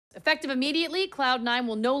Effective immediately, Cloud9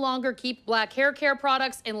 will no longer keep black hair care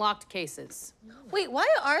products in locked cases. Wait, why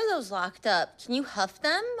are those locked up? Can you huff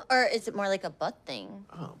them? Or is it more like a butt thing?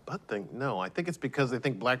 Oh, butt thing? No, I think it's because they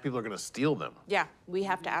think black people are gonna steal them. Yeah, we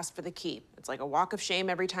have to ask for the key. It's like a walk of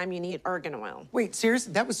shame every time you need argan oil. Wait,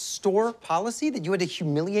 seriously? That was store policy? That you had to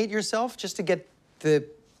humiliate yourself just to get the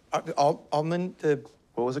almond,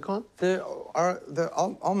 What was it called? the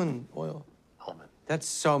almond oil? Almond. That's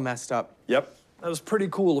so messed up. Yep. That was pretty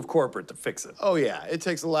cool of corporate to fix it. Oh, yeah. It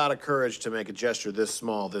takes a lot of courage to make a gesture this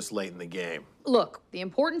small this late in the game. Look, the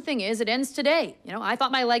important thing is it ends today. You know, I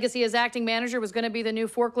thought my legacy as acting manager was going to be the new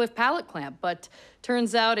forklift pallet clamp, but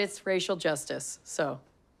turns out it's racial justice. So,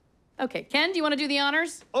 okay, Ken, do you want to do the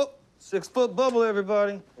honors? Oh, 6-foot bubble,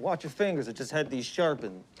 everybody. Watch your fingers. I just had these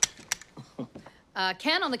sharpened.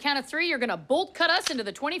 Ken, on the count of 3, you're going to bolt cut us into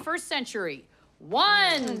the 21st century.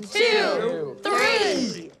 1, 2,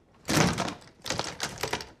 3.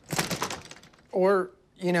 Or,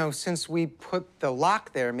 you know, since we put the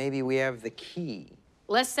lock there, maybe we have the key.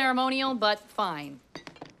 Less ceremonial, but fine.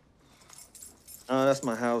 That's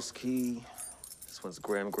my house key. This one's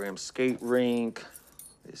Gram's skate rink.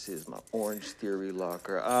 This is my Orange Theory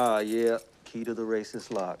locker. Ah, yeah, key to the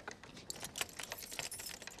racist lock.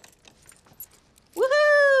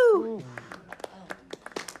 Woohoo!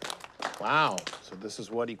 Wow. So this is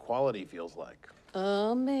what equality feels like.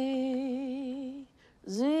 Amazing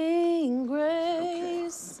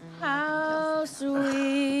grace, how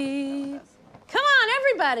sweet. Come on,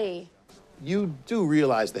 everybody. You do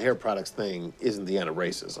realize the hair products thing isn't the end of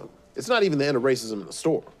racism. It's not even the end of racism in the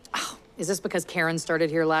store. Oh, is this because Karen started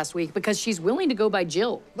here last week? Because she's willing to go by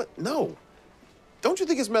Jill. But no. Don't you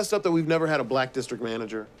think it's messed up that we've never had a black district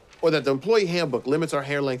manager? Or that the employee handbook limits our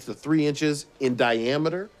hair length to 3 inches in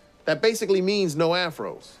diameter? That basically means no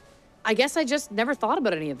afros. I guess I just never thought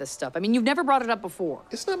about any of this stuff. I mean, you've never brought it up before.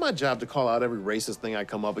 It's not my job to call out every racist thing I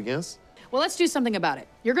come up against. Well, let's do something about it.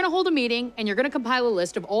 You're gonna hold a meeting, and you're gonna compile a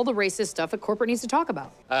list of all the racist stuff that corporate needs to talk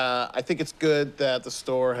about. I think it's good that the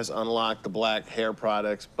store has unlocked the black hair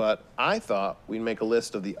products, but I thought we'd make a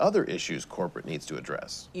list of the other issues corporate needs to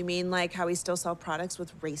address. You mean like how we still sell products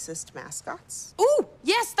with racist mascots? Ooh,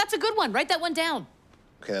 yes, that's a good one. Write that one down.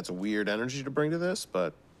 Okay, that's a weird energy to bring to this,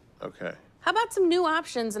 but okay. How about some new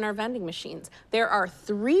options in our vending machines? There are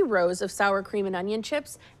 3 rows of sour cream and onion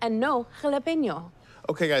chips and no jalapeno.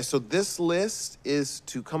 Okay, guys, so this list is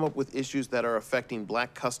to come up with issues that are affecting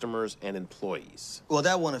black customers and employees. Well,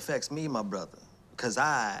 that one affects me, my brother, because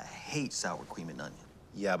I hate sour cream and onion.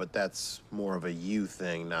 Yeah, but that's more of a you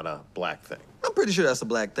thing, not a black thing. I'm pretty sure that's a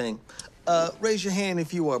black thing. Raise your hand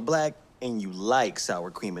if you are black and you like sour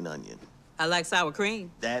cream and onion. I like sour cream.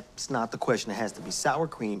 That's not the question. It has to be sour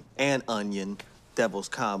cream and onion, devil's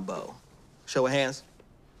combo. Show of hands.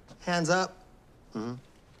 Hands up. Mm-hmm.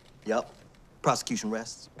 Yep. Prosecution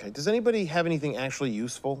rests. Okay, does anybody have anything actually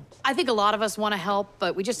useful? I think a lot of us want to help,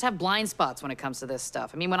 but we just have blind spots when it comes to this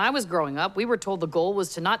stuff. I mean, when I was growing up, we were told the goal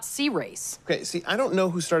was to not see race. Okay, see, I don't know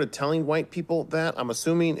who started telling white people that. I'm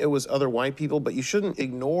assuming it was other white people, but you shouldn't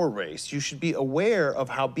ignore race. You should be aware of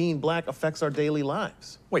how being black affects our daily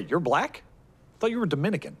lives. Wait, you're black? I thought you were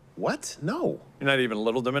Dominican. What? No. You're not even a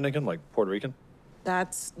little Dominican, like Puerto Rican?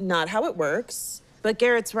 That's not how it works. But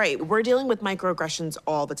Garrett's right. We're dealing with microaggressions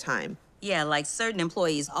all the time. Yeah, like certain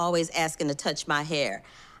employees always asking to touch my hair.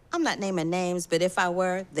 I'm not naming names, but if I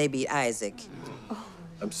were, they beat Isaac.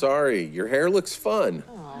 I'm sorry, your hair looks fun.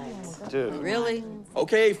 Dude. Really?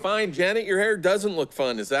 Okay, fine, Janet, your hair doesn't look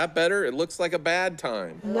fun. Is that better? It looks like a bad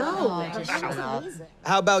time. No.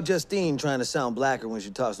 How about Justine trying to sound blacker when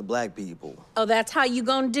she talks to black people? Oh, that's how you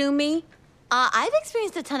gonna do me? I've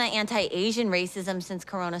experienced a ton of anti-Asian racism since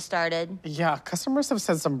Corona started. Yeah, customers have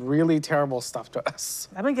said some really terrible stuff to us.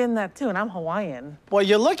 I've been getting that too, and I'm Hawaiian. Well,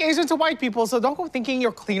 you look Asian to white people, so don't go thinking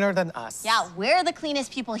you're cleaner than us. Yeah, we're the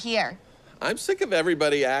cleanest people here. I'm sick of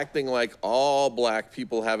everybody acting like all black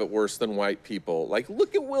people have it worse than white people. Like,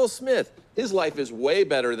 look at Will Smith. His life is way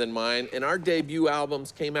better than mine, and our debut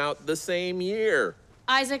albums came out the same year.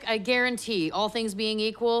 Isaac, I guarantee, all things being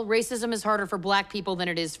equal, racism is harder for black people than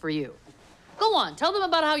it is for you. Go on, tell them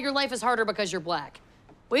about how your life is harder because you're black.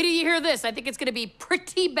 Wait till you hear this. I think it's gonna be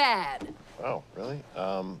pretty bad. Oh, really?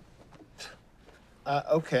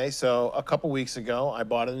 Okay, so a couple weeks ago, I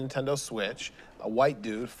bought a Nintendo Switch. A white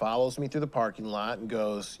dude follows me through the parking lot and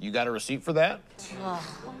goes, "You got a receipt for that?" Ugh,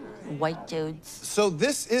 white dudes. So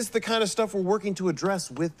this is the kind of stuff we're working to address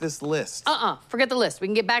with this list. Forget the list. We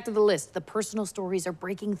can get back to the list. The personal stories are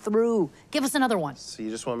breaking through. Give us another one. So you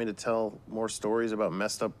just want me to tell more stories about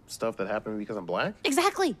messed up stuff that happened because I'm black?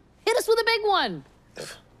 Exactly. Hit us with a big one.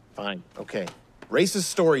 Fine, okay. Racist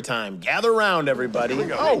story time. Gather around, everybody.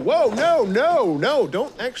 Oh, whoa, no.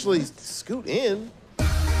 Don't actually scoot in.